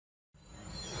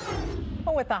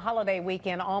With the holiday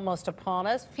weekend almost upon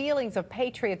us, feelings of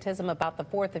patriotism about the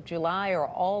 4th of July are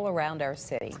all around our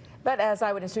city. But as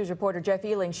Eyewitness News reporter Jeff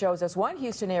Ealing shows us, one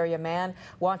Houston area man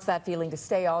wants that feeling to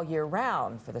stay all year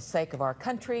round for the sake of our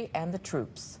country and the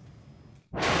troops.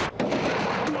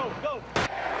 Go, go.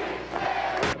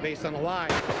 Based on a lie.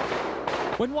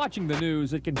 When watching the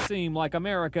news, it can seem like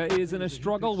America is in a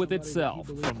struggle with itself,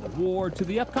 from the war to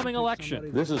the upcoming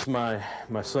election. This is my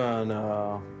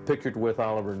son, pictured with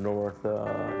Oliver North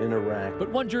in Iraq. But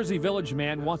one Jersey Village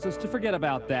man wants us to forget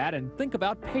about that and think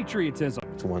about patriotism.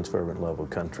 It's one's fervent love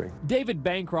of country. David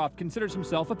Bancroft considers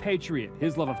himself a patriot.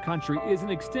 His love of country is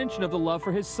an extension of the love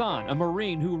for his son, a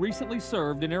Marine who recently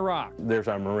served in Iraq. There's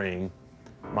our Marine,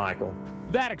 Michael.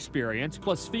 That experience,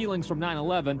 plus feelings from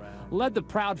 9/11, led the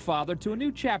proud father to a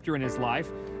new chapter in his life.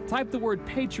 Type the word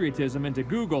patriotism into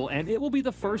Google and it will be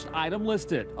the first item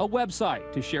listed, a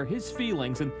website to share his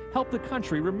feelings and help the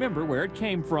country remember where it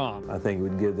came from. I think it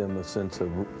would give them a sense of,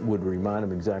 would remind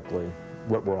them exactly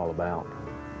what we're all about.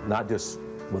 Not just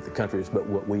what the country is, but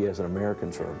what we as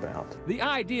Americans are about. The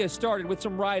idea started with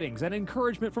some writings and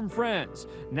encouragement from friends.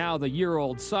 Now the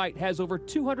year-old site has over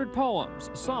 200 poems,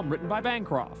 some written by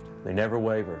Bancroft. They never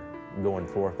waver, going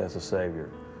forth as a savior,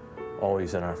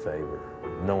 always in our favor,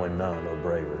 knowing none are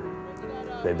braver.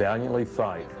 They valiantly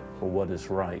fight for what is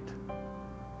right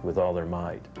with all their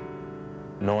might,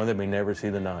 knowing they may never see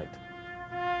the night.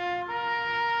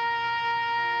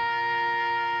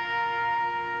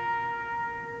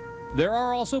 There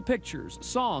are also pictures,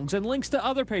 songs, and links to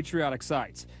other patriotic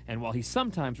sites. And while he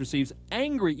sometimes receives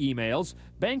angry emails,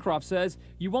 Bancroft says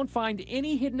you won't find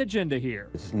any hidden agenda here.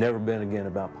 It's never been, again,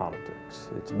 about politics.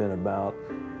 It's been about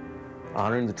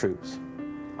honoring the troops,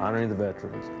 honoring the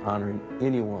veterans, honoring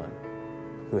anyone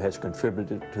who has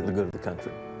contributed to the good of the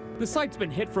country. The site's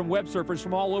been hit from web surfers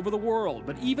from all over the world,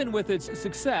 but even with its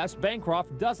success,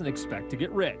 Bancroft doesn't expect to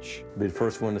get rich. I'd be the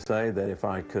first one to say that if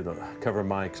I could cover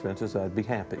my expenses, I'd be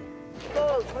happy.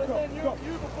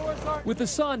 With the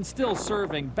son still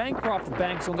serving, Bancroft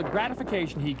banks on the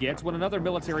gratification he gets when another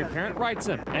military parent writes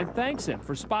him and thanks him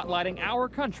for spotlighting our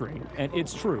country and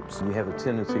its troops. You have a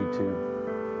tendency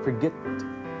to forget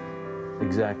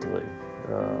exactly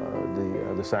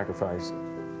the sacrifice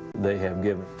they have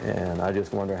given, and I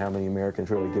just wonder how many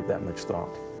Americans really give that much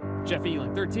thought. Jeff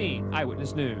Ealing, 13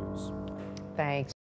 Eyewitness News. Thanks.